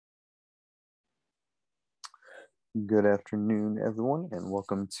Good afternoon, everyone, and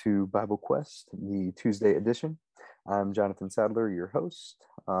welcome to Bible Quest, the Tuesday edition. I'm Jonathan Sadler, your host.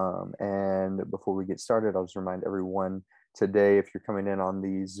 And before we get started, I'll just remind everyone today, if you're coming in on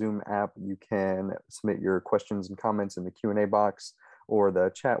the Zoom app, you can submit your questions and comments in the Q&A box or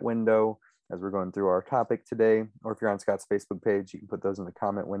the chat window as we're going through our topic today. Or if you're on Scott's Facebook page, you can put those in the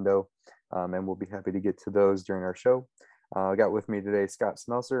comment window, and we'll be happy to get to those during our show. I got with me today Scott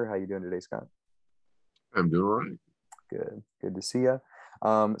Smelser. How you doing today, Scott? I'm doing all right. Good to see you.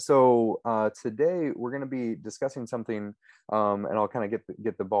 So today we're going to be discussing something, and I'll kind of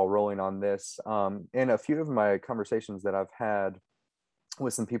get the ball rolling on this. In a few of my conversations that I've had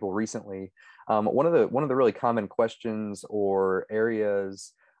with some people recently, one of the really common questions or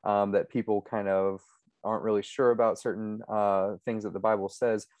areas that people kind of aren't really sure about certain things that the Bible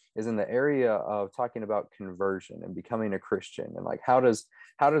says is in the area of talking about conversion and becoming a Christian, and like how does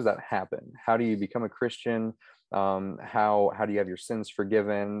that happen? How do you become a Christian? How do you have your sins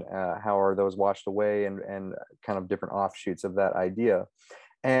forgiven? How are those washed away? And kind of different offshoots of that idea.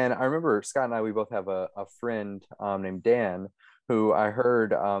 And I remember Scott and I, we both have a friend named Dan, who I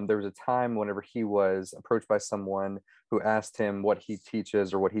heard there was a time whenever he was approached by someone who asked him what he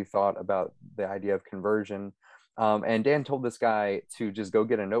teaches or what he thought about the idea of conversion. And Dan told this guy to just go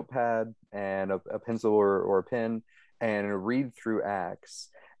get a notepad and a pencil or a pen and read through Acts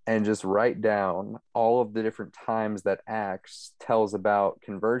and just write down all of the different times that Acts tells about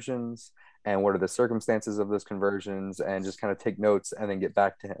conversions and what are the circumstances of those conversions, and just kind of take notes and then get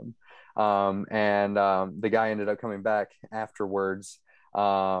back to him. And the guy ended up coming back afterwards,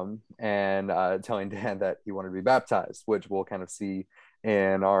 and telling Dan that he wanted to be baptized, which we'll kind of see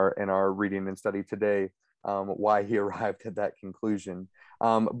in our reading and study today, why he arrived at that conclusion.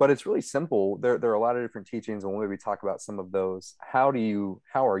 But it's really simple. There are a lot of different teachings, and we'll maybe talk about some of those. How are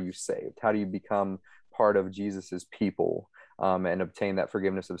you saved? How do you become part of Jesus's people, and obtain that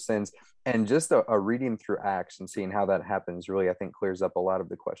forgiveness of sins? And just a reading through Acts and seeing how that happens really, I think, clears up a lot of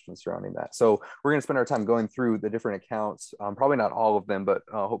the questions surrounding that. So we're going to spend our time going through the different accounts, probably not all of them, but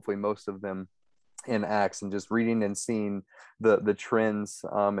hopefully most of them in Acts, and just reading and seeing the trends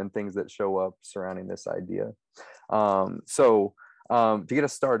and things that show up surrounding this idea. To get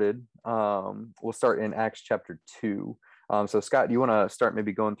us started, we'll start in Acts chapter 2. So Scott, do you want to start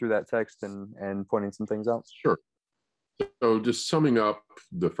maybe going through that text and pointing some things out? Sure. So just summing up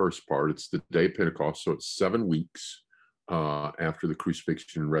the first part, it's the day of Pentecost. So it's 7 weeks after the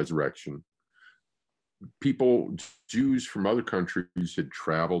crucifixion and resurrection. Jews from other countries had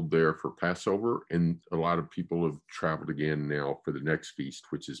traveled there for Passover, and a lot of people have traveled again now for the next feast,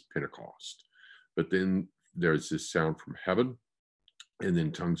 which is Pentecost. But then there's this sound from heaven, and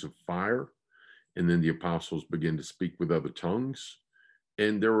then tongues of fire, and then the apostles begin to speak with other tongues.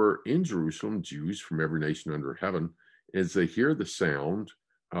 And there were in Jerusalem Jews from every nation under heaven. As they hear the sound,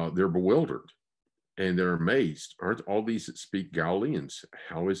 they're bewildered and they're amazed. Aren't all these that speak Galileans?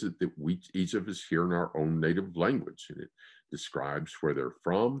 How is it that we, each of us, hear in our own native language? And it describes where they're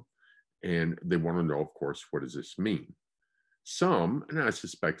from. And they want to know, of course, what does this mean? Some, and I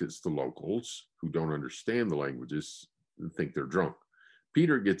suspect it's the locals who don't understand the languages, think they're drunk.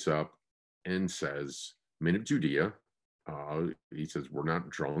 Peter gets up and says, "Men of Judea," he says, "we're not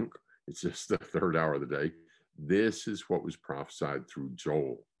drunk. It's just the third hour of the day. This is what was prophesied through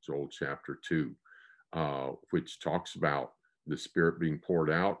Joel chapter 2, which talks about the Spirit being poured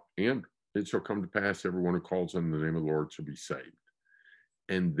out, and it shall come to pass everyone who calls on the name of the Lord shall be saved."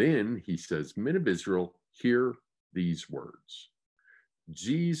 And then he says, "Men of Israel, hear these words.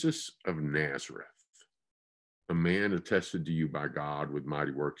 Jesus of Nazareth, a man attested to you by God with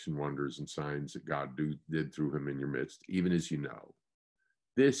mighty works and wonders and signs that God did through him in your midst, even as you know.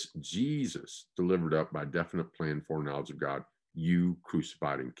 This Jesus, delivered up by definite plan foreknowledge of God, you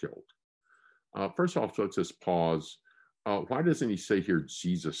crucified and killed." First off, let's just pause. Why doesn't he say here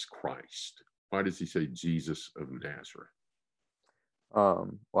Jesus Christ? Why does he say Jesus of Nazareth?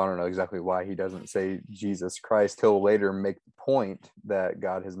 Well, I don't know exactly why he doesn't say Jesus Christ. He'll later make the point that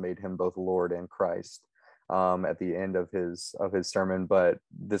God has made him both Lord and Christ at the end of his sermon. But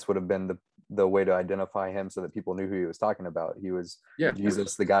this would have been the way to identify him, so that people knew who he was talking about. He was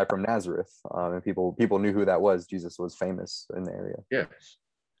Jesus, the guy from Nazareth, and people knew who that was. Jesus was famous in the area. Yes.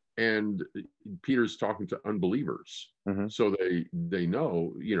 And Peter's talking to unbelievers. Mm-hmm. So they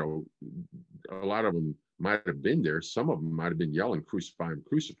know, a lot of them might have been there. Some of them might have been yelling, "Crucify him,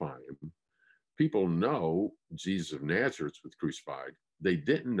 crucify him." People know Jesus of Nazareth was crucified. They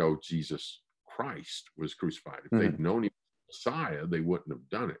didn't know Jesus Christ was crucified. If they'd known he was Messiah, they wouldn't have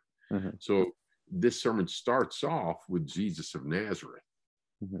done it. Mm-hmm. So this sermon starts off with Jesus of Nazareth,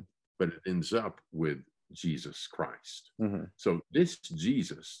 but it ends up with Jesus Christ. Mm-hmm. So this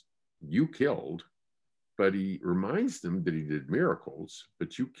Jesus you killed, but he reminds them that he did miracles,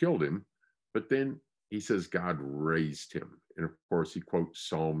 but you killed him. But then he says God raised him. And of course, he quotes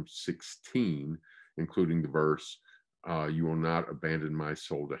Psalm 16, including the verse, you will not abandon my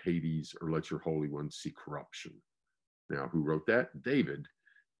soul to Hades or let your Holy One see corruption. Now, who wrote that? David.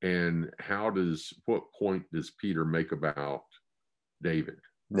 And what point does Peter make about David?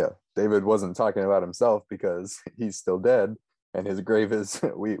 Yeah, David wasn't talking about himself because he's still dead, and his grave is,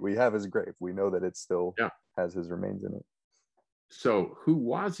 we have his grave. We know that it still has his remains in it. So who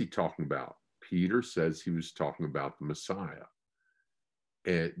was he talking about? Peter says he was talking about the Messiah,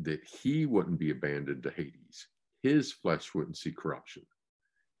 and that he wouldn't be abandoned to Hades. His flesh wouldn't see corruption.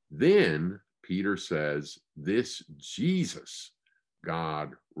 Then Peter says, this Jesus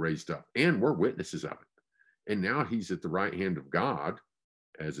God raised up, and we're witnesses of it. And now he's at the right hand of God,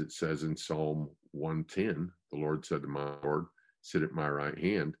 as it says in Psalm 110, the Lord said to my Lord, sit at my right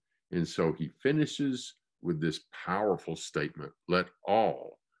hand. And so he finishes with this powerful statement, let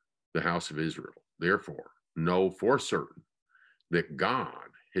all the house of Israel, therefore, know for certain that God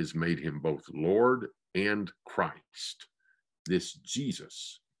has made him both Lord and Christ, this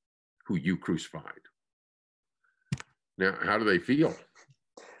Jesus who you crucified. Now, how do they feel?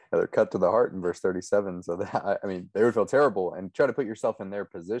 They're cut to the heart in verse 37. So that, I mean, they would feel terrible. And try to put yourself in their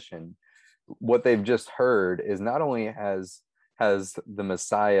position. What they've just heard is not only has the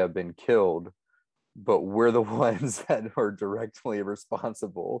Messiah been killed, but we're the ones that are directly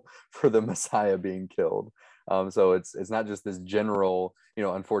responsible for the Messiah being killed. So it's not just this general,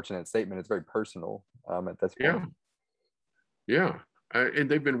 unfortunate statement. It's very personal at this point. Yeah. And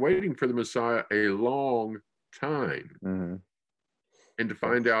they've been waiting for the Messiah a long time. Mm-hmm. And to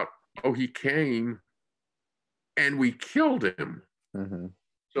find out, he came and we killed him. Mm-hmm.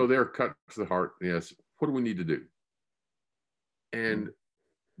 So they're cut to the heart. Yes. What do we need to do? And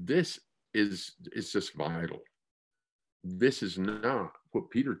this is just vital. This is not what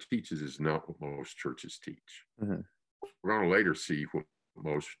Peter teaches, is not what most churches teach. Mm-hmm. We're going to later see what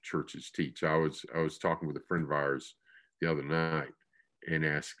most churches teach. I was talking with a friend of ours the other night and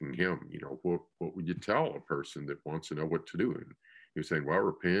asking him, what would you tell a person that wants to know what to do? And he was saying, well,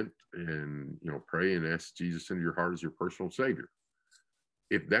 repent and, pray and ask Jesus into your heart as your personal savior.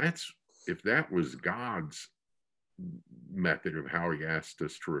 If that was God's method of how he asked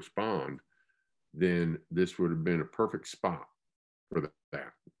us to respond, then this would have been a perfect spot for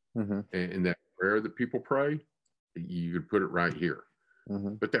that. Mm-hmm. And that prayer that people pray, you could put it right here.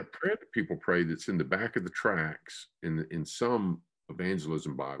 Mm-hmm. But that prayer that people pray that's in the back of the tracts, in some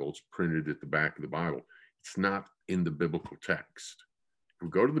evangelism Bibles printed at the back of the Bible, it's not in the biblical text. If we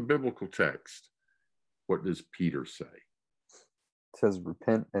go to the biblical text, what does Peter say? It says,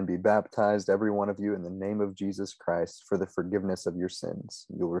 repent and be baptized, every one of you, in the name of Jesus Christ for the forgiveness of your sins.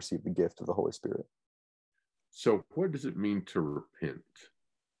 You'll receive the gift of the Holy Spirit. So what does it mean to repent?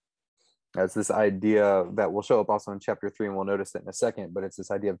 That's this idea that will show up also in chapter 3, and we'll notice it in a second, but it's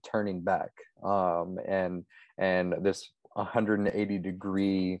this idea of turning back, and this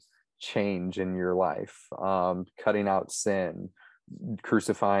 180-degree change in your life, cutting out sin,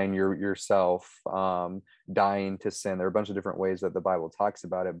 crucifying yourself, dying to sin. There are a bunch of different ways that the Bible talks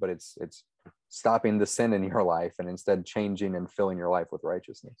about it, but it's stopping the sin in your life and instead changing and filling your life with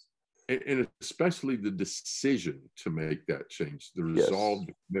righteousness. And especially the decision to make that change, the resolve,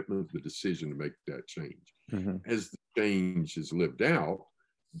 the commitment, the decision to make that change. Mm-hmm. As the change is lived out,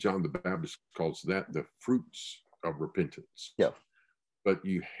 John the Baptist calls that the fruits of repentance. Yeah. But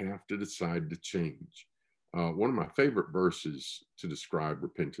you have to decide to change. One of my favorite verses to describe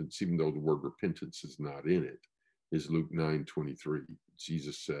repentance, even though the word repentance is not in it, is Luke 9:23.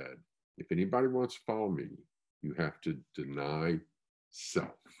 Jesus said, if anybody wants to follow me, you have to deny self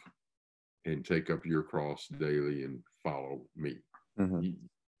and take up your cross daily and follow me. Mm-hmm.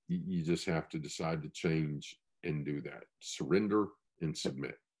 You just have to decide to change and do that. Surrender and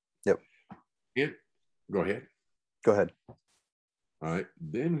submit. Yep. And go ahead. Go ahead. All right.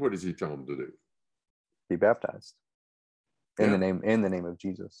 Then what does he tell them to do? Be baptized in the name of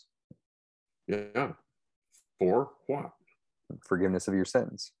Jesus. Yeah. For what? Forgiveness of your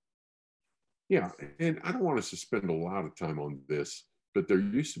sins. Yeah. And I don't want us to spend a lot of time on this, but there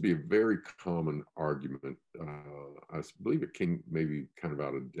used to be a very common argument. I believe it came maybe kind of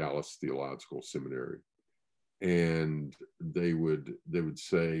out of Dallas Theological Seminary. And they would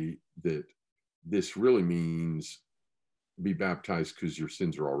say that this really means be baptized because your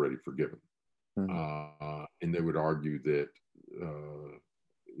sins are already forgiven. Mm-hmm. And they would argue that,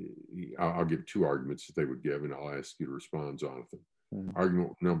 I'll give two arguments that they would give, and I'll ask you to respond, Jonathan. Mm-hmm.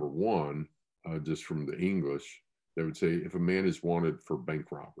 Argument number one just from the English, they would say if a man is wanted for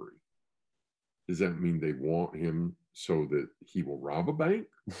bank robbery, does that mean they want him so that he will rob a bank?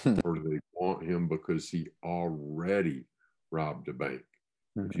 Or do they want him because he already robbed a bank?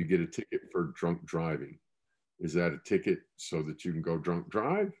 If you get a ticket for drunk driving, is that a ticket so that you can go drunk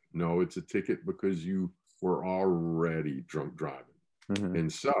drive? No, it's a ticket because you were already drunk driving.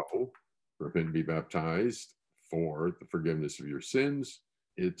 And so, repent and be baptized for the forgiveness of your sins.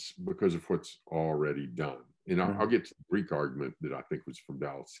 It's because of what's already done. And I'll get to the Greek argument that I think was from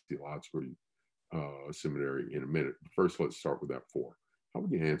Dallas Theological Seminary in a minute. First, let's start with that for. How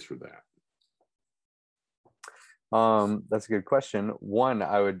would you answer that? That's a good question. One,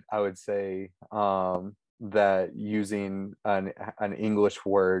 I would say that using an English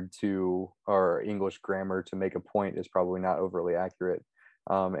word or English grammar to make a point is probably not overly accurate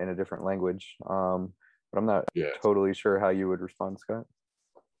in a different language. But I'm not totally sure how you would respond, Scott.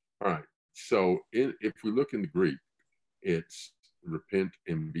 All right. So if we look in the Greek, it's repent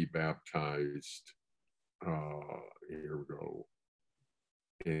and be baptized. Here we go.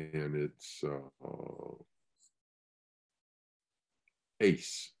 And it's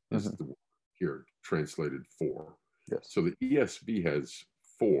ace is the word here translated for. Yes. So the ESV has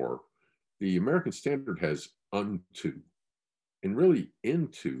for. The American Standard has unto. And really,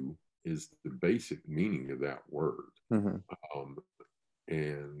 into is the basic meaning of that word.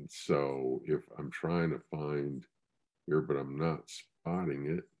 And so if I'm trying to find here, but I'm not spotting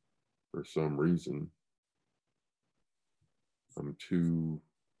it for some reason,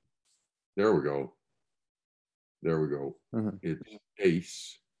 there we go. It's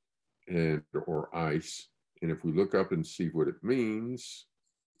ace or ice. And if we look up and see what it means,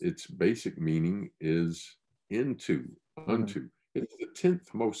 its basic meaning is into, unto. It's the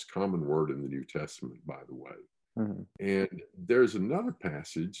 10th most common word in the New Testament, by the way. And there's another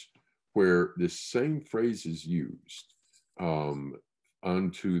passage where this same phrase is used,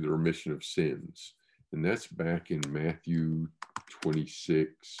 unto the remission of sins. And that's back in Matthew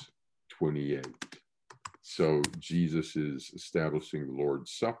 26:28. So Jesus is establishing the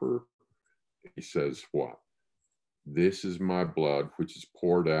Lord's Supper. He says what? This is my blood, which is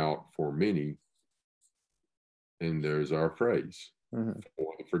poured out for many. And there's our phrase,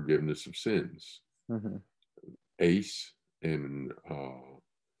 for the forgiveness of sins. Ace and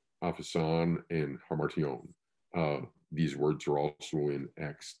aphason and hamartion. These words are also in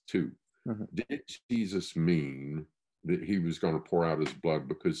Acts 2. Did Jesus mean that he was going to pour out his blood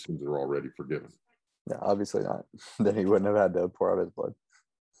because sins are already forgiven? Yeah, obviously not. Then he wouldn't have had to pour out his blood.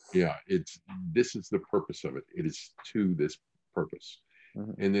 Yeah, this is the purpose of it. It is to this purpose.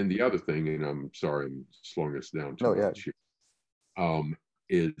 And then the other thing, and I'm sorry, I'm slowing us down too much here,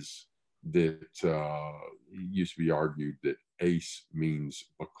 is that it used to be argued that ace means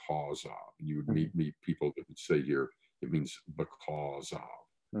because of. You would meet people that would say here, it means because of.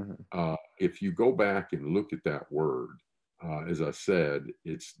 If you go back and look at that word, as I said,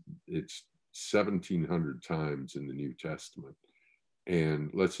 it's 1,700 times in the New Testament.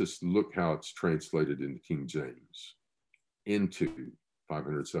 And let's just look how it's translated in the King James. Into,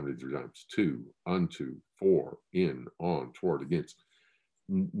 573 times. To, unto, for, in, on, toward, against.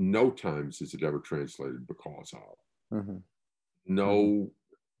 No times is it ever translated because of. No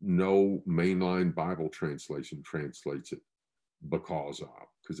mainline Bible translation translates it because of,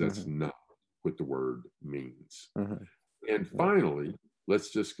 because that's not what the word means. And finally,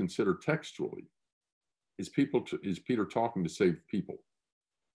 let's just consider textually. Is Peter talking to saved people?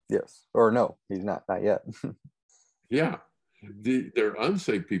 Yes. Or no, he's not yet. Yeah. They're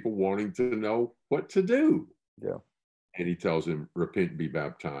unsaved people wanting to know what to do. Yeah. And he tells him, repent and be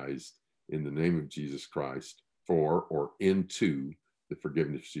baptized in the name of Jesus Christ for or into the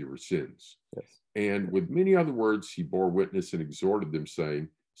forgiveness of your sins. Yes. And with many other words, he bore witness and exhorted them, saying,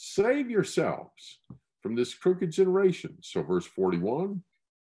 save yourselves from this crooked generation. So verse 41.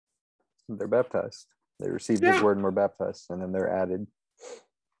 They're baptized. They received his word and were baptized, and then they're added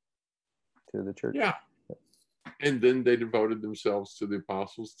to the church. Yeah. And then they devoted themselves to the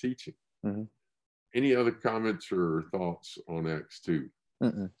apostles' teaching. Any other comments or thoughts on Acts 2?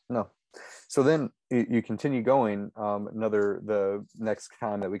 No. So then you continue going. The next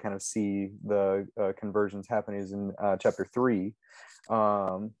time that we kind of see the conversions happening is in chapter 3,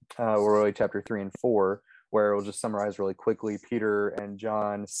 or really chapter 3 and 4, where we'll just summarize really quickly. Peter and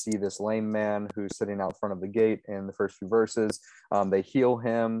John see this lame man who's sitting out front of the gate in the first few verses. They heal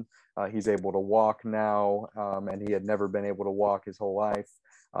him. He's able to walk now, and he had never been able to walk his whole life.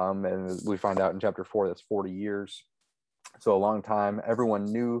 And we find out in chapter 4 that's 40 years. So a long time. Everyone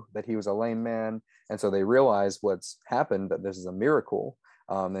knew that he was a lame man, and so they realized what's happened, that this is a miracle.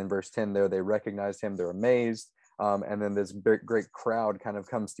 In verse 10 there, they recognized him, they're amazed. And then this great crowd kind of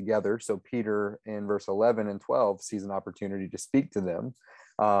comes together. So Peter in verse 11 and 12 sees an opportunity to speak to them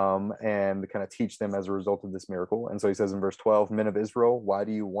and kind of teach them as a result of this miracle. And so he says in verse 12, men of Israel, why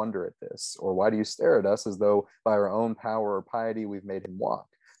do you wonder at this? Or why do you stare at us as though by our own power or piety we've made him walk?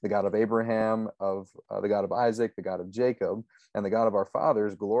 The God of Abraham, the God of Isaac, the God of Jacob, and the God of our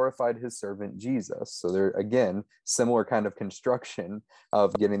fathers glorified his servant Jesus. So there, again, similar kind of construction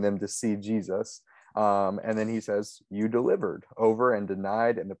of getting them to see Jesus. And then he says, you delivered over and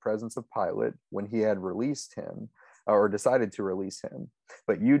denied in the presence of Pilate when he had released him or decided to release him.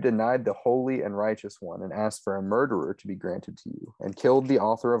 But you denied the holy and righteous one and asked for a murderer to be granted to you and killed the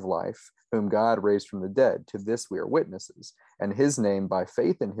author of life, whom God raised from the dead. To this we are witnesses. And his name, by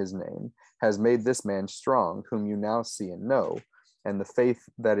faith in his name, has made this man strong, whom you now see and know. And the faith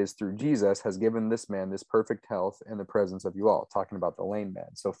that is through Jesus has given this man this perfect health in the presence of you all, talking about the lame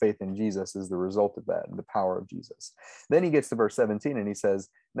man. So faith in Jesus is the result of that and the power of Jesus. Then he gets to verse 17 and he says,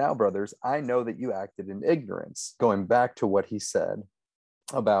 now, brothers, I know that you acted in ignorance, going back to what he said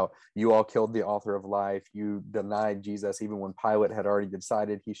about you all killed the author of life. You denied Jesus even when Pilate had already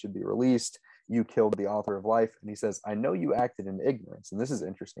decided he should be released. You killed the author of life. And he says, I know you acted in ignorance. And this is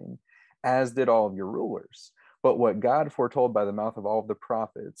interesting, as did all of your rulers. But what God foretold by the mouth of all of the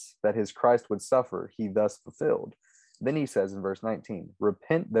prophets, that his Christ would suffer, he thus fulfilled. Then he says in verse 19,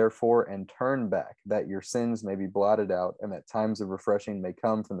 repent therefore and turn back, that your sins may be blotted out, and that times of refreshing may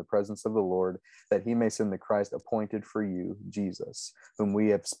come from the presence of the Lord, that he may send the Christ appointed for you, Jesus,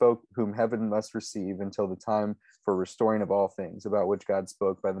 whom heaven must receive until the time for restoring of all things, about which God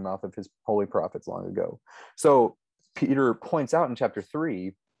spoke by the mouth of his holy prophets long ago. So Peter points out in chapter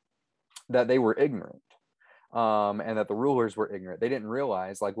 3 that they were ignorant. And that the rulers were ignorant. They didn't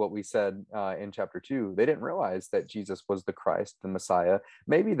realize, like what we said in chapter 2, they didn't realize that Jesus was the Christ, the Messiah.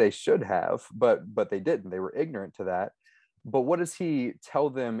 Maybe they should have, but they didn't. They were ignorant to that. But what does he tell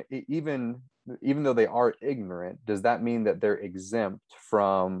them? Even though they are ignorant, does that mean that they're exempt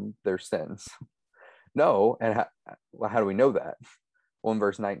from their sins? No. And how do we know that? Well, in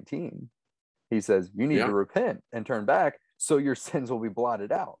verse 19, he says, you need to repent and turn back so your sins will be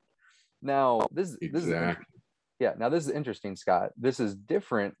blotted out. Now, this is now this is interesting, Scott. This is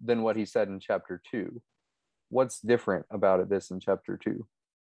different than what he said in chapter 2. What's different about this in chapter 2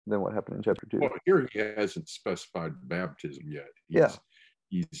 than what happened in chapter 2? Well, here he hasn't specified baptism yet.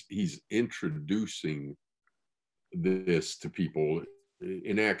 He's introducing this to people.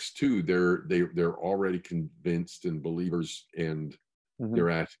 In Acts 2, they're already convinced and believers, and they're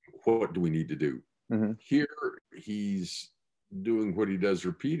asking, what do we need to do? Here he's doing what he does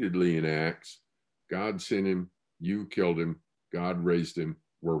repeatedly in Acts. God sent him, you killed him, God raised him,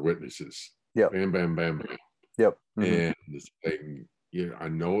 we're witnesses. Yep. Bam, bam, bam, bam. Yep. And saying, I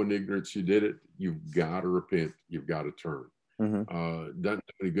know in ignorance you did it. You've got to repent. You've got to turn. Doesn't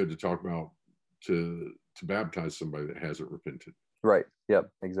do any good to talk about to baptize somebody that hasn't repented. Right.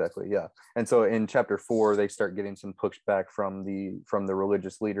 Yep. Exactly. Yeah. And so in chapter 4, they start getting some pushback from the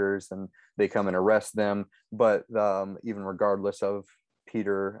religious leaders, and they come and arrest them. But even regardless of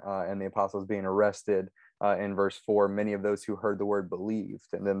Peter and the apostles being arrested, in verse 4, many of those who heard the word believed,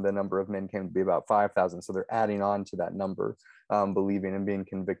 and then the number of men came to be about 5,000. So they're adding on to that number, believing and being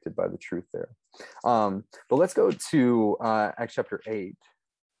convicted by the truth there. But let's go to Acts chapter 8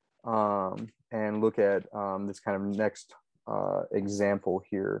 and look at this kind of next example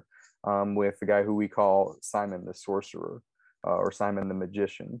here with the guy who we call Simon the sorcerer, or Simon the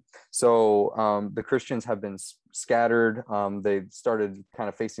magician. So the Christians have been scattered. They started kind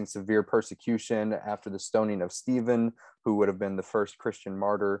of facing severe persecution after the stoning of Stephen, who would have been the first Christian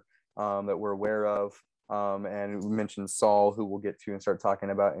martyr that we're aware of. And we mentioned Saul, who we'll get to and start talking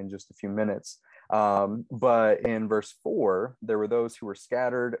about in just a few minutes. But in verse 4, there were those who were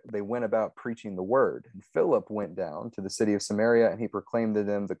scattered. They went about preaching the word. And Philip went down to the city of Samaria, and he proclaimed to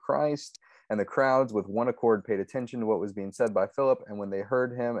them the Christ. And the crowds with one accord paid attention to what was being said by Philip. And when they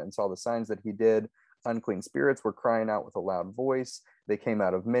heard him and saw the signs that he did, unclean spirits were crying out with a loud voice. They came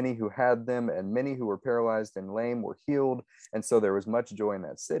out of many who had them, and many who were paralyzed and lame were healed. And so there was much joy in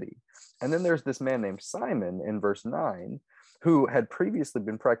that city. And then there's this man named Simon in verse 9, who had previously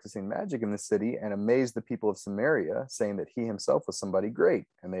been practicing magic in the city and amazed the people of Samaria, saying that he himself was somebody great.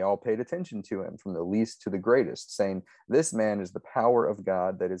 And they all paid attention to him, from the least to the greatest, saying, this man is the power of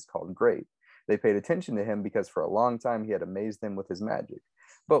God that is called great. They paid attention to him because for a long time he had amazed them with his magic.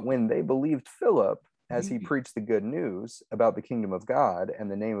 But when they believed Philip, as he preached the good news about the kingdom of God and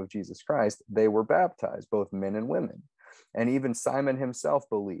the name of Jesus Christ, they were baptized, both men and women. And even Simon himself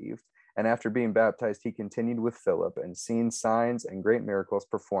believed, And after being baptized, he continued with Philip, and seeing signs and great miracles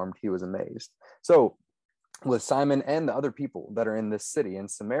performed, he was amazed. So with Simon and the other people that are in this city in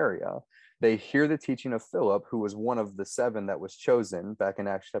Samaria, they hear the teaching of Philip, who was one of the 7 that was chosen back in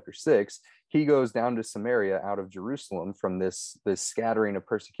Acts chapter 6. He goes down to Samaria out of Jerusalem from this scattering of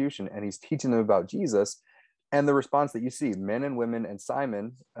persecution, and he's teaching them about Jesus. And the response that you see, men and women and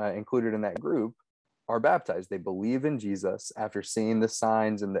Simon included in that group, are baptized. They believe in Jesus after seeing the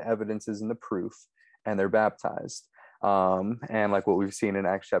signs and the evidences and the proof, and they're baptized. And like what we've seen in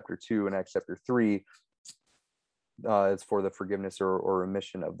Acts chapter 2 and Acts chapter 3, it's for the forgiveness or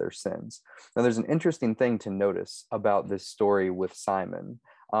remission of their sins. Now, there's an interesting thing to notice about this story with Simon,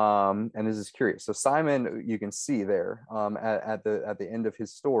 and this is curious. So Simon, you can see there at the end of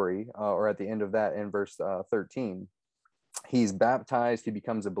his story, or at the end of that in verse 13. He's baptized. He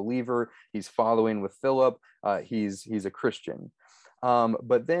becomes a believer. He's following with Philip. He's a Christian.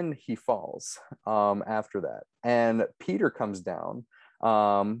 But then he falls after that, and Peter comes down.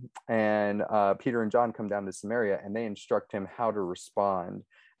 And Peter and John come down to Samaria, and they instruct him how to respond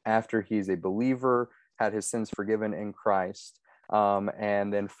after he's a believer, had his sins forgiven in Christ,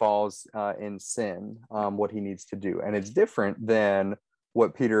 and then falls in sin, what he needs to do. And it's different than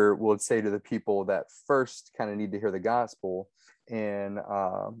what Peter would say to the people that first kind of need to hear the gospel in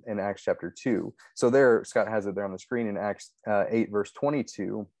Acts chapter 2. So there, Scott has it there on the screen in Acts 8, verse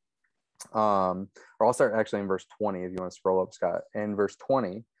 22. Or I'll start actually in verse 20 if you want to scroll up, Scott. In verse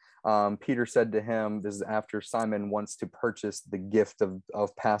 20, Peter said to him, this is after Simon wants to purchase the gift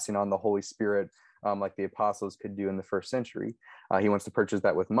of passing on the Holy Spirit, like the apostles could do in the first century. He wants to purchase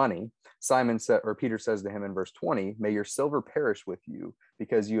that with money. Peter says to him in verse 20, may your silver perish with you,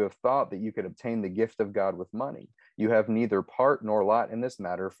 because you have thought that you could obtain the gift of God with money. You have neither part nor lot in this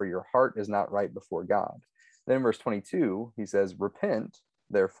matter, for your heart is not right before God. Then in verse 22, he says, repent,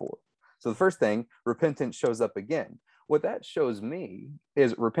 therefore. So the first thing, repentance shows up again. What that shows me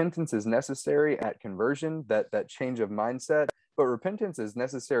is repentance is necessary at conversion, that change of mindset, but repentance is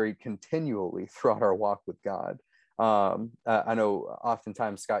necessary continually throughout our walk with God. I know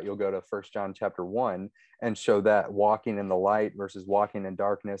oftentimes, Scott, you'll go to 1 John chapter 1 and show that walking in the light versus walking in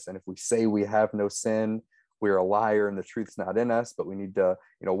darkness. And if we say we have no sin, we're a liar and the truth's not in us, but we need to,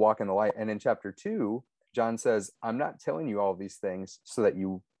 walk in the light. And in chapter 2, John says, I'm not telling you all these things so that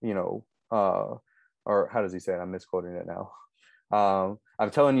you, or how does he say it? I'm misquoting it now.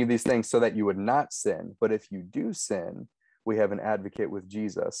 I'm telling you these things so that you would not sin. But if you do sin, we have an advocate with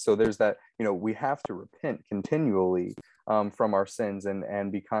Jesus. So there's that, we have to repent continually from our sins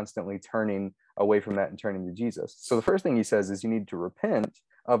and be constantly turning away from that and turning to Jesus. So the first thing he says is you need to repent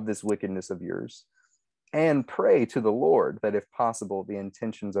of this wickedness of yours and pray to the Lord that if possible, the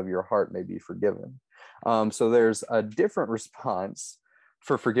intentions of your heart may be forgiven. So there's a different response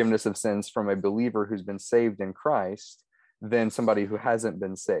for forgiveness of sins from a believer who's been saved in Christ than somebody who hasn't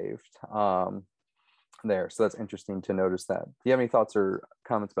been saved there. So that's interesting to notice that. Do you have any thoughts or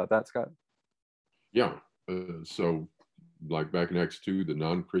comments about that, Scott? Yeah. So like back in Acts 2, the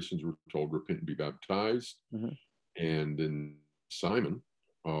non-Christians were told repent and be baptized. Mm-hmm. And then Simon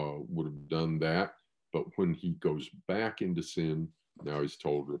would have done that. But when he goes back into sin, now he's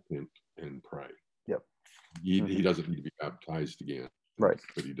told repent and pray. Yep. He doesn't need to be baptized again. Right.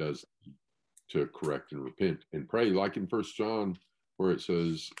 But he does to correct and repent and pray, like in 1 John, where it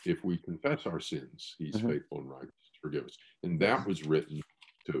says, if we confess our sins, he's mm-hmm. faithful and righteous to forgive us. And that was written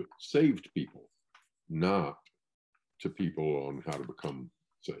to saved people, not to people on how to become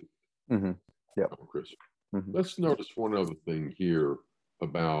saved. Mm-hmm. Yeah. Chris. Mm-hmm. Let's notice one other thing here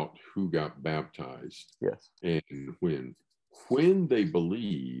about who got baptized. Yes. And when they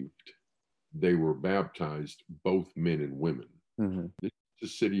believed, they were baptized, both men and women. Mm-hmm. This is the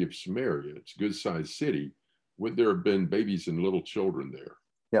city of Samaria. It's a good-sized city. Would there have been babies and little children there?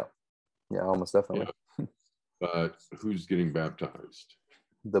 Yeah, almost definitely. Yeah. But who's getting baptized?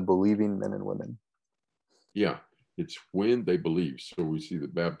 The believing men and women. Yeah, it's when they believe. So we see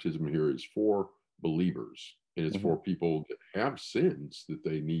that baptism here is for believers, and it's mm-hmm. for people that have sins that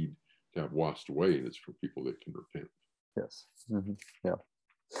they need to have washed away, and it's for people that can repent. Yes. Mm-hmm. Yeah.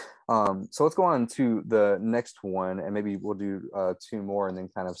 So let's go on to the next one, and maybe we'll do 2 more and then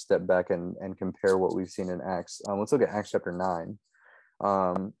kind of step back and compare what we've seen in Acts. Let's look at Acts chapter 9.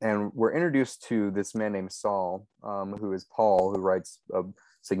 And we're introduced to this man named Saul, who is Paul, who writes a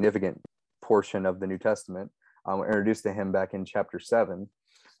significant portion of the New Testament. We're introduced to him back in chapter 7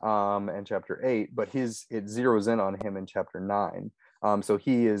 and chapter 8, but it zeroes in on him in chapter 9. So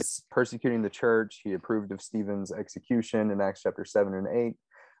he is persecuting the church. He approved of Stephen's execution in Acts chapter 7 and 8.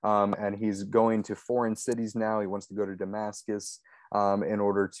 And he's going to foreign cities now. He wants to go to Damascus. in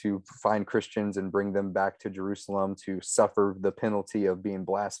order to find Christians and bring them back to Jerusalem to suffer the penalty of being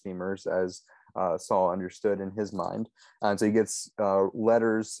blasphemers, as Saul understood in his mind. And so he gets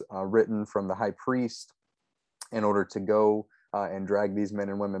letters written from the high priest in order to go and drag these men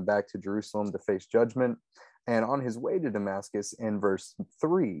and women back to Jerusalem to face judgment. And on his way to Damascus, in verse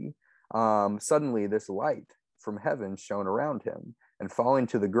 3, suddenly this light from heaven shone around him. And falling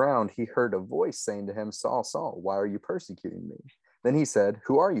to the ground, he heard a voice saying to him, Saul, Saul, why are you persecuting me? Then he said,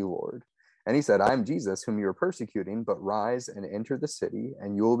 Who are you, Lord? And he said, I am Jesus, whom you are persecuting, but rise and enter the city,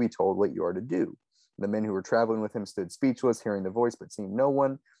 and you will be told what you are to do. The men who were traveling with him stood speechless, hearing the voice, but seeing no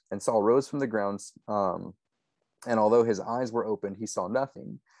one. And Saul rose from the ground, and although his eyes were opened, he saw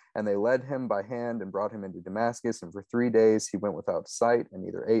nothing. And they led him by hand and brought him into Damascus. And for 3 days he went without sight and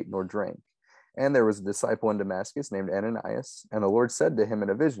neither ate nor drank. And there was a disciple in Damascus named Ananias. And the Lord said to him in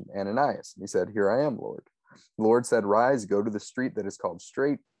a vision, Ananias. And he said, Here I am, Lord. The Lord said, Rise, go to the street that is called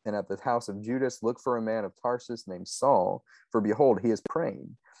Straight, and at the house of Judas look for a man of Tarsus named Saul. For behold, he is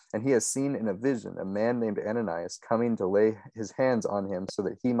praying. And he has seen in a vision a man named Ananias coming to lay his hands on him so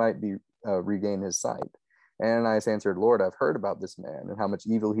that he might regain his sight. Ananias answered, Lord, I've heard about this man and how much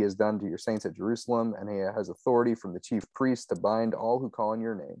evil he has done to your saints at Jerusalem, and he has authority from the chief priest to bind all who call on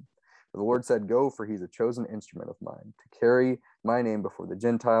your name. But the Lord said, Go, for he's a chosen instrument of mine to carry my name before the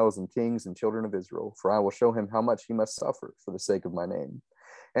Gentiles and kings and children of Israel, for I will show him how much he must suffer for the sake of my name.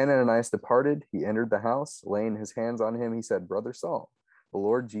 And Ananias departed. He entered the house. Laying his hands on him, he said, Brother Saul, the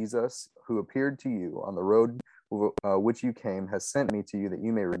Lord Jesus, who appeared to you on the road which you came, has sent me to you that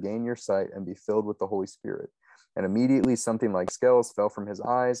you may regain your sight and be filled with the Holy Spirit. And immediately something like scales fell from his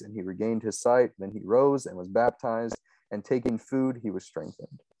eyes, and he regained his sight. Then he rose and was baptized, and taking food, he was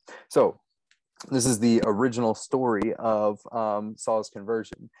strengthened. So this is the original story of Saul's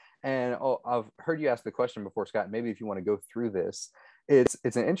conversion. And I've heard you ask the question before, Scott. Maybe if you want to go through this, it's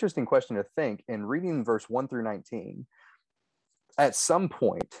an interesting question to think. In reading verse 1 through 19, at some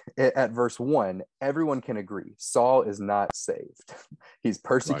point at verse 1, everyone can agree Saul is not saved. He's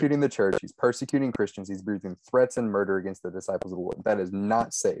persecuting the church. He's persecuting Christians. He's breathing threats and murder against the disciples of the Lord. That is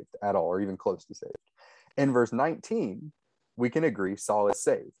not saved at all, or even close to saved. In verse 19, we can agree Saul is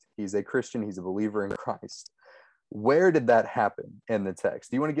saved. He's a Christian. He's a believer in Christ. Where did that happen in the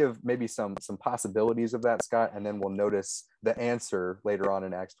text? Do you want to give maybe some possibilities of that, Scott? And then we'll notice the answer later on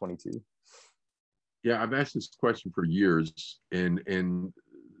in Acts 22. Yeah, I've asked this question for years, and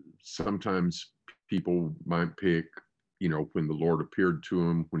sometimes people might pick, when the Lord appeared to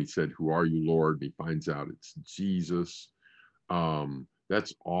him, when he said, Who are you, Lord? And he finds out it's Jesus.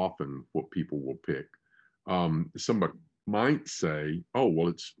 That's often what people will pick. Somebody might say, oh, well,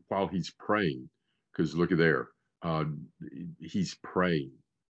 it's while he's praying, because look at there, he's praying.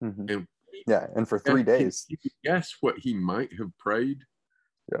 Mm-hmm. And for 3 days. Can you guess what he might have prayed?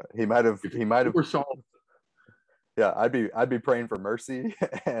 Yeah, he might have. Yeah, I'd be praying for mercy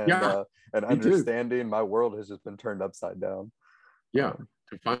and understanding. My world has just been turned upside down. Yeah,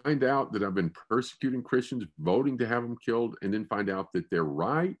 to find out that I've been persecuting Christians, voting to have them killed, and then find out that they're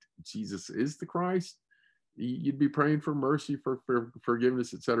right, Jesus is the Christ. You'd be praying for mercy, for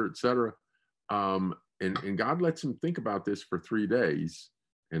forgiveness, et cetera, et cetera. And God lets him think about this for 3 days,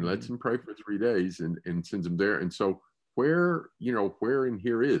 and lets him pray for 3 days, and sends him there. And so where in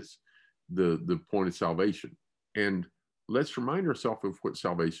here is the point of salvation? And let's remind ourselves of what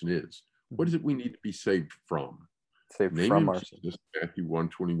salvation is. What is it we need to be saved from? Saved from our sins. Matthew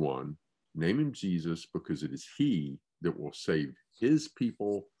 1:21. Name him Jesus, because it is he that will save his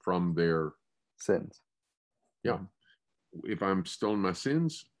people from their sins. Yeah. If I'm still in my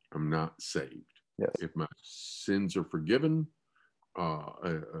sins, I'm not saved. Yes. If my sins are forgiven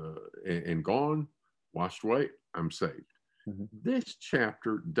and gone, washed away, I'm saved. Mm-hmm. This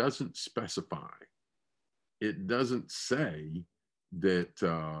chapter doesn't specify. It doesn't say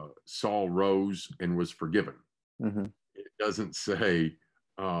that Saul rose and was forgiven. Mm-hmm. It doesn't say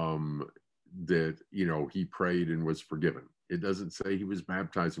that, he prayed and was forgiven. It doesn't say he was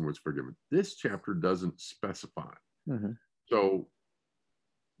baptized and was forgiven. This chapter doesn't specify. Mm-hmm. So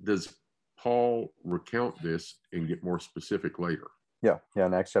does Paul recount this and get more specific later? Yeah.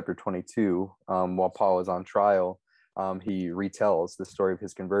 In Acts chapter 22, while Paul is on trial, he retells the story of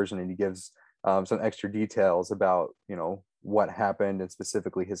his conversion, and he gives some extra details about, what happened, and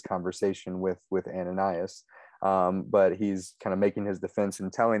specifically his conversation with Ananias. But he's kind of making his defense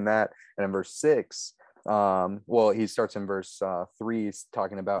and telling that. And in verse 6, Well, he starts in verse 3,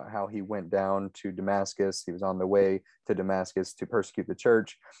 talking about how he went down to Damascus. He was on the way to Damascus to persecute the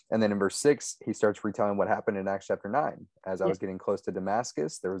church. And then in verse 6, he starts retelling what happened in Acts chapter 9. As I was getting close to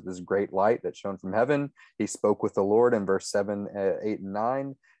Damascus, there was this great light that shone from heaven. He spoke with the Lord in verse 7, 8, and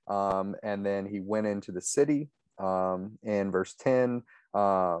 9. And then he went into the city in verse 10.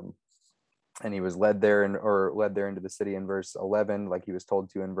 And he was led there into the city in verse 11, like he was told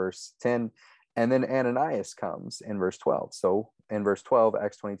to in verse 10. And then Ananias comes in verse 12. So in verse 12,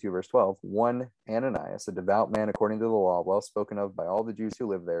 Acts 22, verse 12, one Ananias, a devout man according to the law, well spoken of by all the Jews who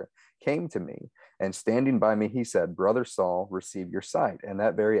live there, came to me, and standing by me, he said, Brother Saul, receive your sight. And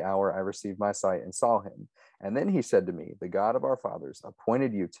that very hour I received my sight and saw him. And then he said to me, the God of our fathers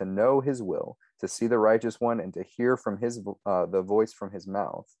appointed you to know his will, to see the righteous one, and to hear from the voice from his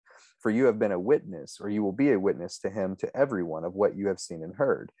mouth. For you have been a witness, or you will be a witness to him, to everyone, of what you have seen and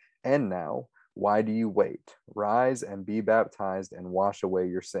heard. And now, why do you wait? Rise and be baptized and wash away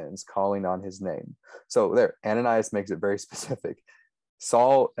your sins, calling on his name. So there, Ananias makes it very specific.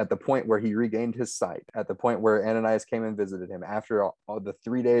 Saul, at the point where he regained his sight, at the point where Ananias came and visited him, after all the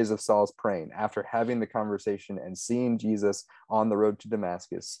 3 days of Saul's praying, after having the conversation and seeing Jesus on the road to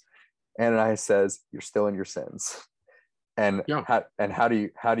Damascus, Ananias says, "You're still in your sins." And Yeah. how do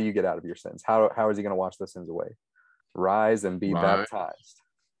you get out of your sins? How is he going to wash those sins away? Rise and be baptized.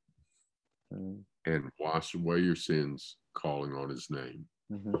 And wash away your sins, calling on his name.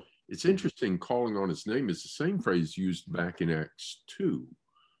 Mm-hmm. It's interesting, calling on his name is the same phrase used back in Acts 2.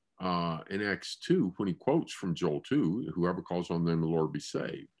 In Acts 2, when he quotes from Joel 2, whoever calls on the name of the Lord be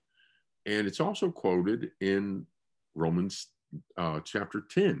saved. And it's also quoted in Romans chapter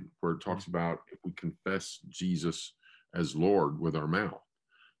 10, where it talks about if we confess Jesus as Lord with our mouth.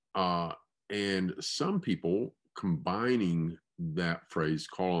 And some people combining that phrase,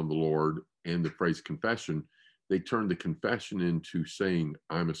 call on the Lord, and the phrase confession, they turn the confession into saying,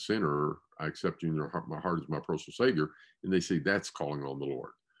 I'm a sinner, I accept you in my heart as my personal Savior, and they say that's calling on the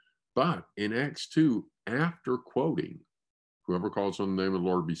Lord. But in Acts 2, after quoting, whoever calls on the name of the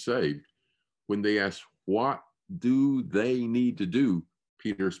Lord be saved, when they asked, what do they need to do?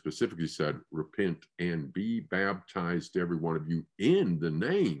 Peter specifically said, repent and be baptized, every one of you, in the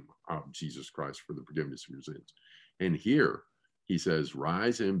name of Jesus Christ for the forgiveness of your sins. And here he says,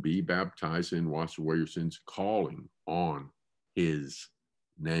 rise and be baptized and wash away your sins, calling on his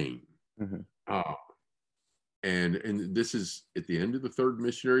name. Mm-hmm. And this is at the end of the third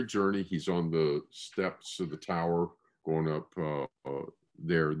missionary journey. He's on the steps of the tower going up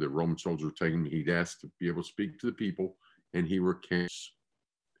there. The Roman soldiers are taking him. He'd asked to be able to speak to the people, and he recounts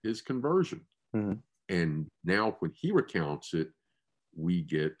his conversion. Mm-hmm. And now when he recounts it, we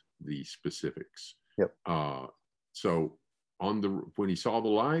get the specifics. Yep. So when he saw the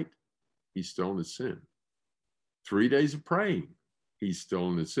light, he's still in his sin. 3 days of praying, he's still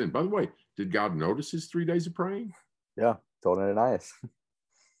in his sin. By the way, did God notice his 3 days of praying? Yeah, told Ananias.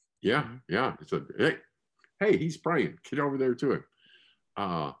 Yeah. He said, hey, he's praying. Get over there to him.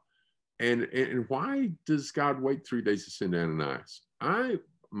 And why does God wait 3 days to send Ananias?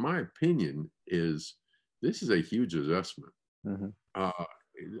 My opinion is this is a huge adjustment. Mm-hmm.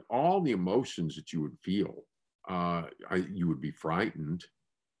 All the emotions that you would feel, you would be frightened,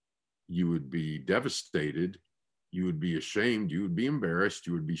 you would be devastated, you would be ashamed, you would be embarrassed,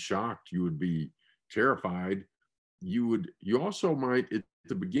 you would be shocked, you would be terrified. You also might at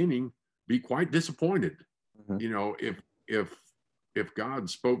the beginning be quite disappointed. Mm-hmm. You know, if God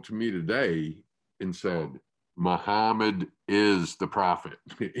spoke to me today and said, Muhammad is the prophet,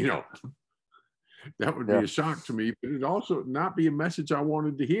 you know, that would be a shock to me, but it'd also not be a message I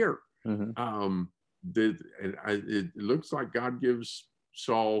wanted to hear. Mm-hmm. It looks like God gives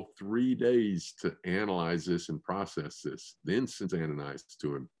Saul 3 days to analyze this and process this. Then sends Ananias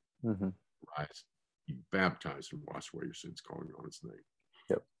to him. Mm-hmm. Rise, be baptized and wash away your sins, calling on his name.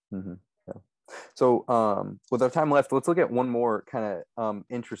 Yep. Mm-hmm. Yeah. So with our time left, let's look at one more kind of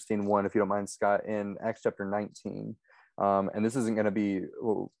interesting one, if you don't mind, Scott, in Acts chapter 19. And this isn't going to be,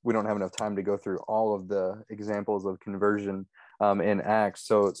 we don't have enough time to go through all of the examples of conversion in Acts.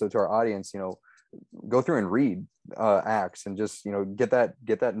 So to our audience, go through and read Acts and just, get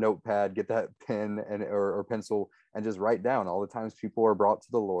that notepad, get that pen or pencil, and just write down all the times people are brought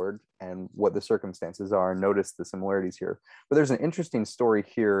to the Lord and what the circumstances are, and notice the similarities here. But there's an interesting story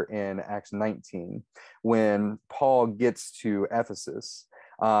here in Acts 19 when Paul gets to Ephesus.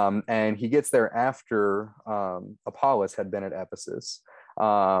 And he gets there after Apollos had been at Ephesus,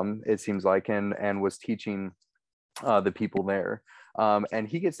 it seems like, and was teaching the people there. And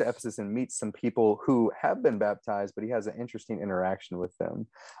he gets to Ephesus and meets some people who have been baptized, but he has an interesting interaction with them.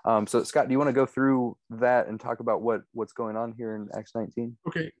 So Scott, do you want to go through that and talk about what's going on here in Acts 19?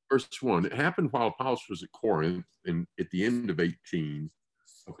 Okay, verse 1. It happened while Apollos was at Corinth, and at the end of 18,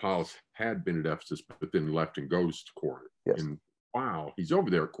 Apollos had been at Ephesus, but then left and goes to Corinth. Yes. And while he's over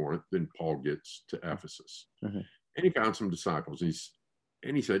there at Corinth, then Paul gets to Ephesus. Mm-hmm. And he found some disciples.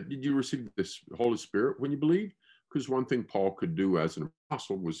 And he said, did you receive this Holy Spirit when you believed? Because one thing Paul could do as an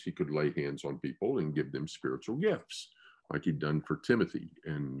apostle was he could lay hands on people and give them spiritual gifts, like he'd done for Timothy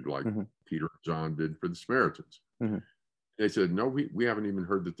and like Peter and John did for the Samaritans. They said, no, we haven't even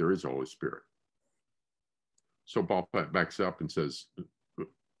heard that there is a Holy Spirit. So Paul backs up and says,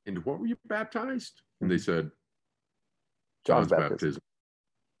 into what were you baptized? And they said, John's baptism.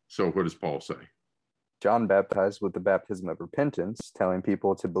 So what does Paul say? John baptized with the baptism of repentance, telling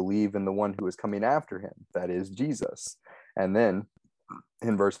people to believe in the one who is coming after him, that is Jesus. And then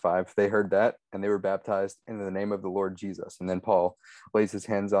in verse 5, they heard that and they were baptized in the name of the Lord Jesus. And then Paul lays his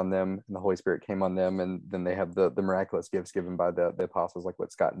hands on them and the Holy Spirit came on them. And then they have the miraculous gifts given by the apostles, like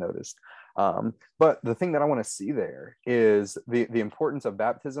what Scott noticed. But the thing that I want to see there is the importance of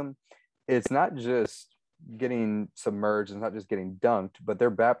baptism. It's not just getting submerged, it's not just getting dunked, but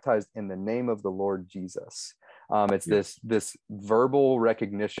they're baptized in the name of the Lord Jesus. It's this verbal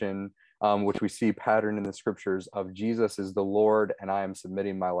recognition, which we see patterned in the scriptures of Jesus is the Lord and I am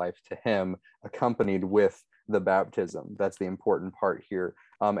submitting my life to him, accompanied with the baptism. That's the important part here.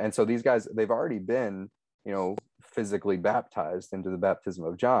 And so these guys, they've already been, physically baptized into the baptism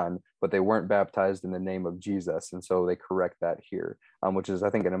of John, but they weren't baptized in the name of Jesus. And so they correct that here, which is, I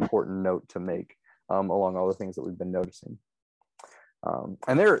think, an important note to make along all the things that we've been noticing.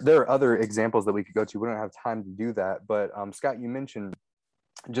 And there are other examples that we could go to. We don't have time to do that, but Scott, you mentioned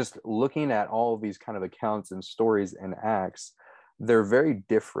just looking at all of these kind of accounts and stories and Acts, they're very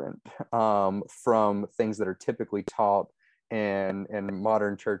different from things that are typically taught in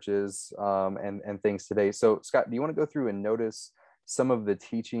modern churches and things today. So Scott, do you want to go through and notice some of the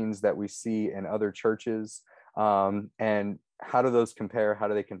teachings that we see in other churches, and how do those compare? How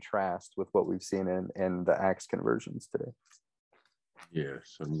do they contrast with what we've seen in the Acts conversions today?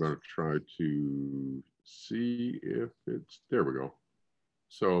 Yes, I'm going to try to see if it's, there we go.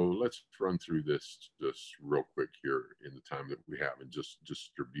 So let's run through this just real quick here in the time that we have and just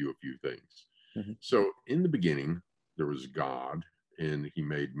review a few things. So in the beginning, there was God and he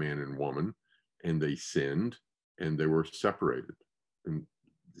made man and woman and they sinned and they were separated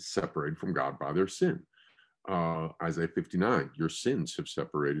from God by their sin. Isaiah 59, your sins have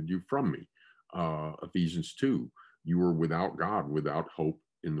separated you from me. Ephesians 2, you were without God, without hope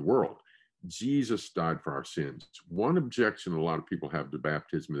in the world. Jesus died for our sins. One objection a lot of people have to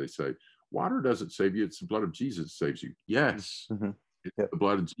baptism, they say, water doesn't save you, it's the blood of Jesus that saves you. Yes, it's the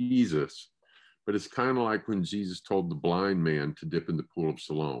blood of Jesus. But it's kind of like when Jesus told the blind man to dip in the pool of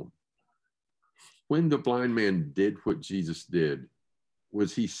Siloam. When the blind man did what Jesus did,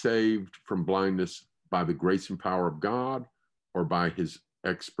 was he saved from blindness by the grace and power of God or by his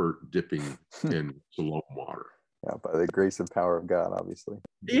expert dipping in Siloam water? Yeah, by the grace and power of God, obviously.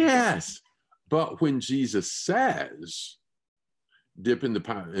 Yes. But when Jesus says, dip in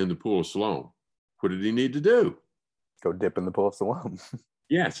the pool of Siloam, what did he need to do? Go dip in the pool of Siloam.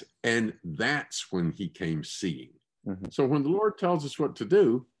 Yes. And that's when he came seeing. So when the Lord tells us what to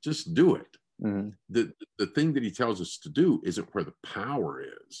do, just do it. The thing that he tells us to do isn't where the power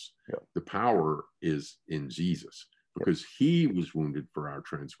is. The power is in Jesus, because he was wounded for our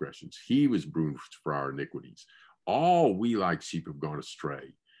transgressions. He was bruised for our iniquities. All we like sheep have gone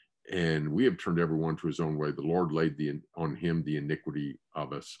astray, and we have turned everyone to his own way. The Lord laid on him the iniquity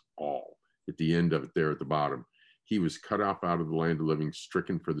of us all. At the end of it, there at the bottom, he was cut off out of the land of living,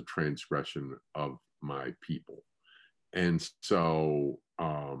 stricken for the transgression of my people. And so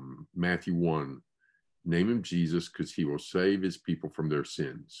Matthew 1, name him Jesus because he will save his people from their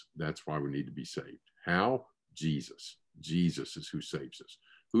sins. That's why we need to be saved. How? Jesus. Jesus is who saves us.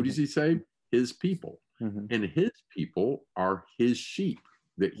 Who does he save? His people. And his people are his sheep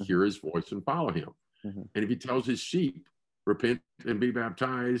that hear his voice and follow him. And if he tells his sheep, repent and be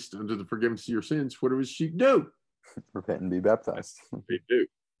baptized unto the forgiveness of your sins, what do his sheep do? Repent and be baptized. They do.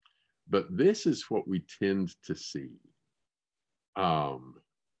 But this is what we tend to see.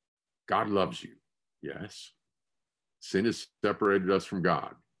 God loves you. Yes. Sin has separated us from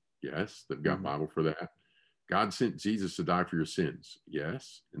God. Yes. They've got Bible for that. God sent Jesus to die for your sins.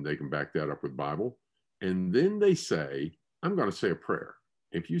 Yes. And they can back that up with Bible. And then they say, I'm going to say a prayer.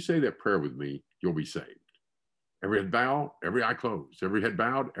 If you say that prayer with me, you'll be saved. Every head bowed, every eye closed. Every head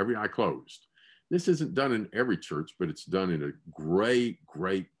bowed, every eye closed. This isn't done in every church, but it's done in a great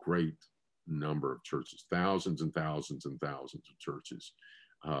number of churches. Thousands and thousands and thousands of churches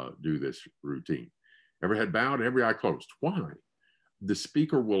do this routine. Every head bowed, every eye closed. Why? The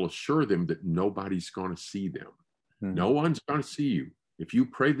speaker will assure them that nobody's going to see them. No one's going to see you. If you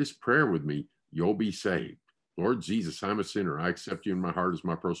pray this prayer with me, you'll be saved. Lord Jesus, I'm a sinner. I accept you in my heart as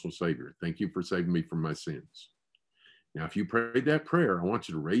my personal Savior. Thank you for saving me from my sins. Now, if you prayed that prayer, I want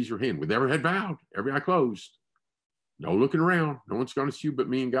you to raise your hand with every head bowed, every eye closed. No looking around. No one's going to see you but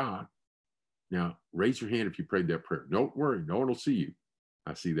me and God. Now, raise your hand if you prayed that prayer. Don't worry. No one will see you.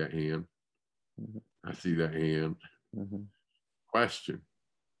 I see that hand. I see that hand. Question.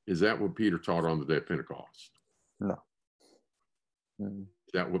 Is that what Peter taught on the day of Pentecost? No.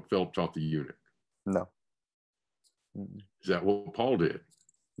 Is that what Philip taught the eunuch? No. Is that what Paul did?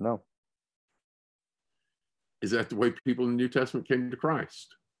 No. Is that the way people in the New Testament came to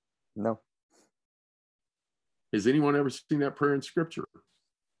Christ? No. Has anyone ever seen that prayer in Scripture?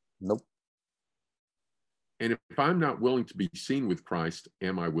 Nope. And if I'm not willing to be seen with Christ,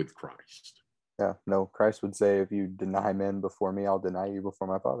 am I with Christ? Yeah, no. Christ would say, if you deny men before me, I'll deny you before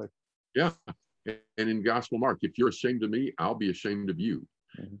my Father. Yeah. And in Gospel Mark, if you're ashamed of me, I'll be ashamed of you.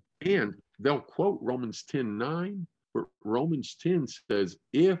 And they'll quote Romans 10:9, but Romans 10 says,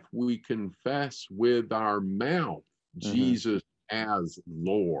 if we confess with our mouth Jesus as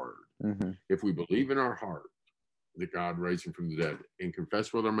Lord, if we believe in our heart that God raised him from the dead and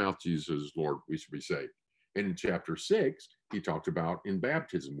confess with our mouth Jesus is Lord, we should be saved. And in chapter 6, he talked about in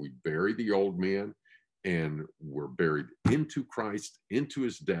baptism, we bury the old man and we're buried into Christ, into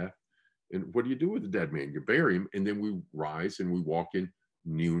his death. And what do you do with the dead man? You bury him, and then we rise and we walk in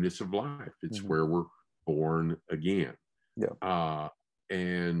newness of life. It's where we're born again. Yeah.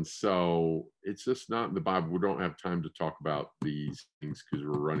 And so it's just not in the Bible. We don't have time to talk about these things because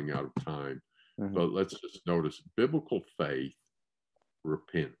we're running out of time. But let's just notice biblical faith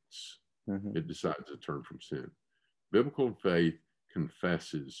repents. It decides to turn from sin. Biblical faith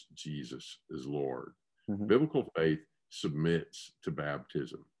confesses Jesus as Lord. Biblical faith submits to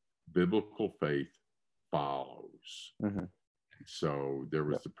baptism. Biblical faith follows. So there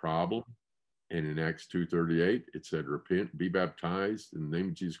was the problem. And in Acts 2:38, it said, repent, be baptized in the name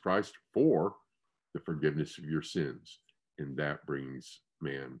of Jesus Christ for the forgiveness of your sins. And that brings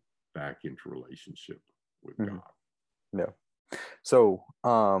man back into relationship with God. Yeah. So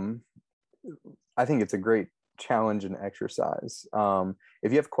I think it's a great challenge and exercise.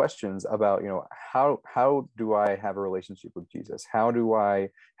 If you have questions about, how do I have a relationship with Jesus? How do I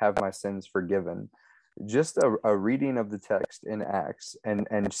have my sins forgiven? Just a reading of the text in Acts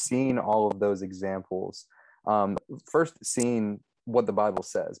and seeing all of those examples, first seeing what the Bible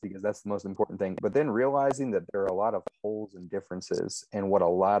says, because that's the most important thing, but then realizing that there are a lot of holes and differences in what a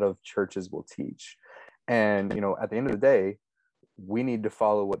lot of churches will teach. And, at the end of the day, we need to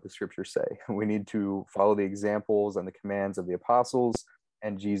follow what the scriptures say. We need to follow the examples and the commands of the apostles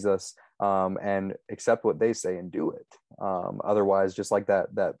and Jesus, and accept what they say and do it. Otherwise, just like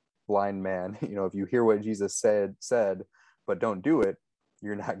that blind man, if you hear what Jesus said, but don't do it,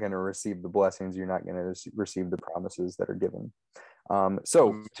 you're not going to receive the blessings. You're not going to receive the promises that are given.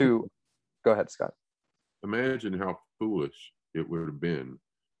 Go ahead, Scott. Imagine how foolish it would have been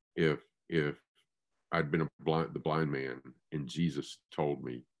if I'd been the blind man and Jesus told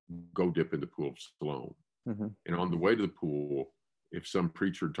me, go dip in the pool of Siloam. And on the way to the pool, if some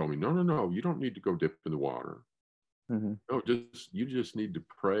preacher told me, no, you don't need to go dip in the water. No, you just need to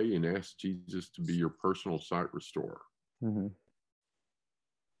pray and ask Jesus to be your personal sight restorer.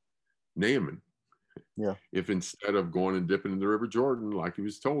 Naaman. Yeah. If instead of going and dipping in the River Jordan like he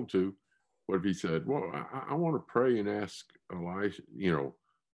was told to, what if he said, well, I want to pray and ask Elisha,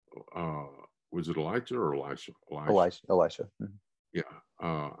 was it Elijah or Elisha? Elisha. Yeah.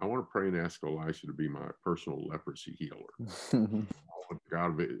 I want to pray and ask Elisha to be my personal leprosy healer.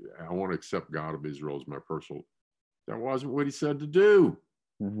 I want to accept God of Israel as my personal. That wasn't what he said to do.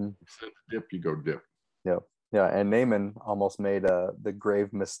 He said to dip, you go dip. Yeah. And Naaman almost made the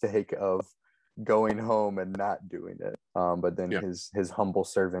grave mistake of going home and not doing it. But then his humble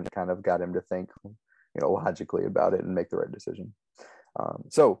servant kind of got him to think, logically about it and make the right decision.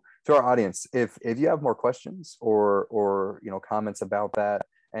 So to our audience, if you have more questions or comments about that,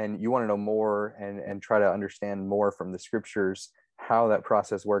 and you want to know more and try to understand more from the scriptures, how that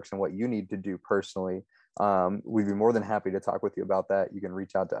process works and what you need to do personally, we'd be more than happy to talk with you about that. You can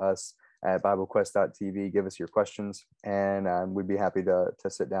reach out to us at BibleQuest.tv, give us your questions, and we'd be happy to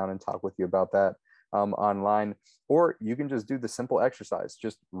sit down and talk with you about that online. Or you can just do the simple exercise,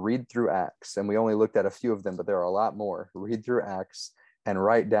 just read through Acts. And we only looked at a few of them, but there are a lot more. Read through Acts and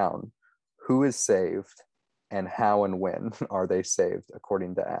write down who is saved and how and when are they saved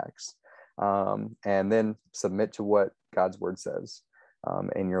according to Acts. And then submit to what God's word says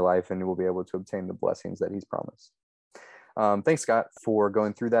in your life, and you will be able to obtain the blessings that he's promised. Thanks, Scott, for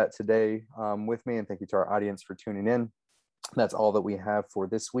going through that today with me, and thank you to our audience for tuning in. That's all that we have for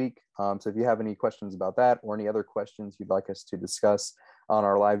this week. So if you have any questions about that or any other questions you'd like us to discuss on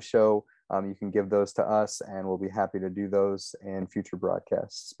our live show, you can give those to us, and we'll be happy to do those in future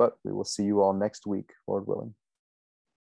broadcasts. But we will see you all next week, Lord willing.